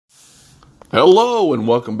Hello and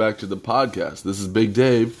welcome back to the podcast. This is Big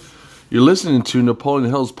Dave. You're listening to Napoleon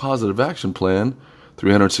Hill's Positive Action Plan,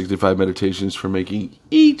 365 meditations for making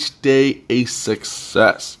each day a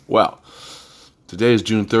success. Well, today is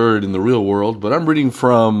June 3rd in the real world, but I'm reading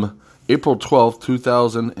from April 12th,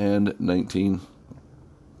 2019.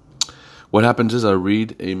 What happens is I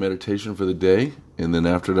read a meditation for the day, and then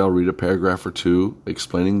after that I'll read a paragraph or two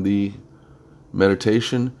explaining the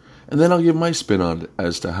meditation, and then I'll give my spin on it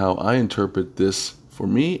as to how I interpret this for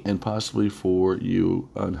me and possibly for you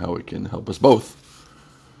on how it can help us both.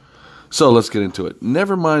 So let's get into it.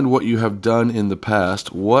 Never mind what you have done in the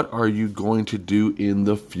past. What are you going to do in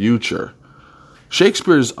the future?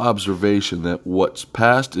 Shakespeare's observation that what's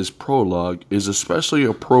past is prologue is especially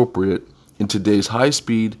appropriate in today's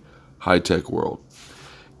high-speed, high-tech world.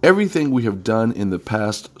 Everything we have done in the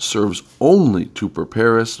past serves only to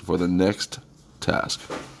prepare us for the next task.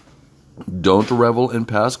 Don't revel in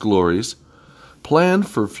past glories. Plan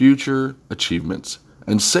for future achievements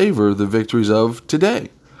and savor the victories of today.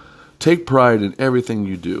 Take pride in everything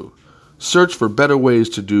you do. Search for better ways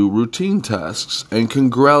to do routine tasks and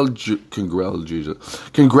congratulate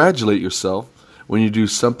yourself when you do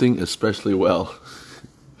something especially well.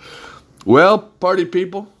 Well, party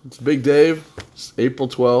people, it's Big Dave. It's April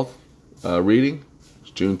 12th. Reading.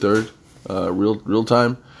 It's June 3rd. Real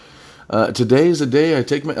time. Today is the day I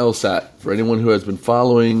take my LSAT. For anyone who has been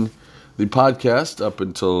following the podcast up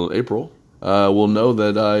until April, will know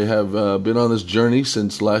that I have been on this journey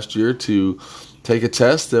since last year to take a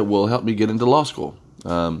test that will help me get into law school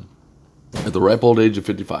at the ripe old age of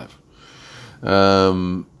 55,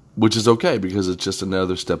 which is okay because it's just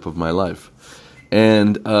another step of my life.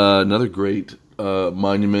 And another great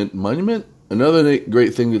another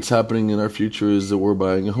great thing that's happening in our future is that we're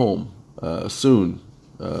buying a home soon.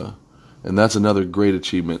 And that's another great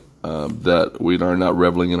achievement that we are not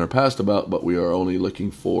reveling in our past about, but we are only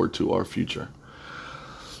looking forward to our future.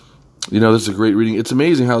 You know, this is a great reading. It's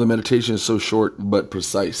amazing how the meditation is so short but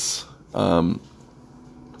precise.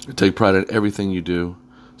 Take pride in everything you do.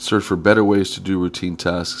 Search for better ways to do routine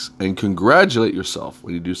tasks. And congratulate yourself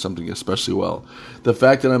when you do something especially well. The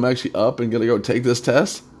fact that I'm actually up and going to go take this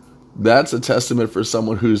test, that's a testament for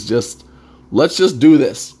someone who's just, let's just do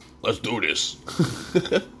this. Let's do this.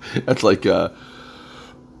 That's like, what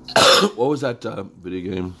was that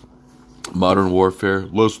video game? Modern Warfare.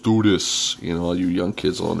 Let's do this. You know, all you young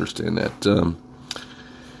kids will understand that.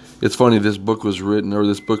 It's funny, this book was written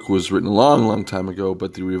a long, long time ago,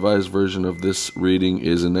 but the revised version of this reading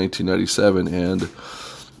is in 1997, and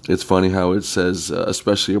it's funny how it says,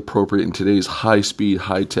 especially appropriate in today's high-speed,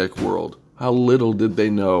 high-tech world. How little did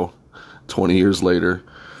they know 22 years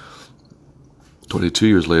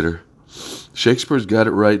later, Shakespeare's got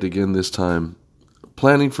it right again this time.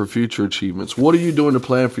 Planning for future achievements. What are you doing to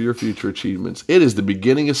plan for your future achievements? It is the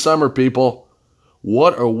beginning of summer, people.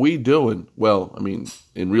 What are we doing? Well, I mean,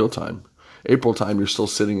 in real time. April time, you're still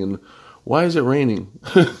sitting in, why is it raining?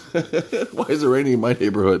 Why is it raining in my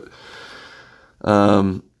neighborhood?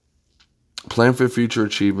 Plan for future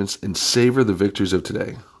achievements and savor the victories of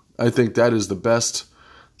today. I think that is the best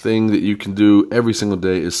thing that you can do every single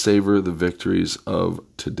day is savor the victories of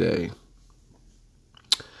today.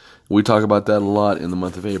 We talk about that a lot in the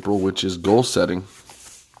month of April, which is goal setting.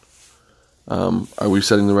 Are we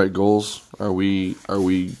setting the right goals? Are we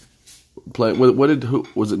playing?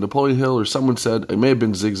 Was it Napoleon Hill or someone said? It may have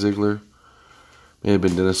been Zig Ziglar, may have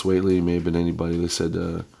been Dennis Waitley, may have been anybody. They said,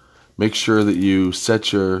 make sure that you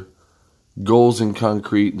set your goals in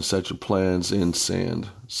concrete and set your plans in sand.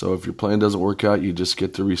 So if your plan doesn't work out, you just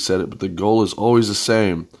get to reset it. But the goal is always the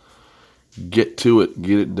same. Get to it.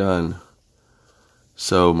 Get it done.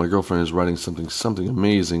 So my girlfriend is writing something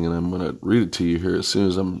amazing, and I'm going to read it to you here as soon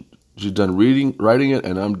as she's done writing it,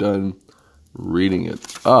 and I'm done reading it.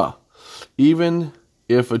 Even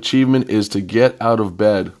if achievement is to get out of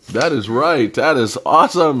bed. That is right. That is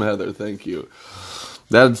awesome, Heather. Thank you.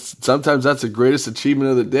 Sometimes that's the greatest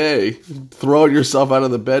achievement of the day. Throwing yourself out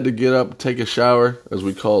of the bed to get up, take a shower, as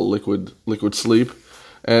we call liquid sleep,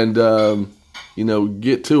 and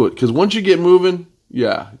get to it. Because once you get moving,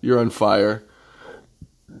 you're on fire.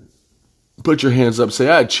 Put your hands up, say,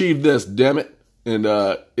 I achieved this, damn it. And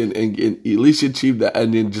at least you achieved that,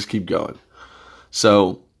 and then just keep going.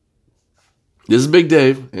 So, this is Big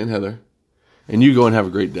Dave and Heather, and you go and have a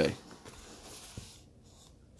great day.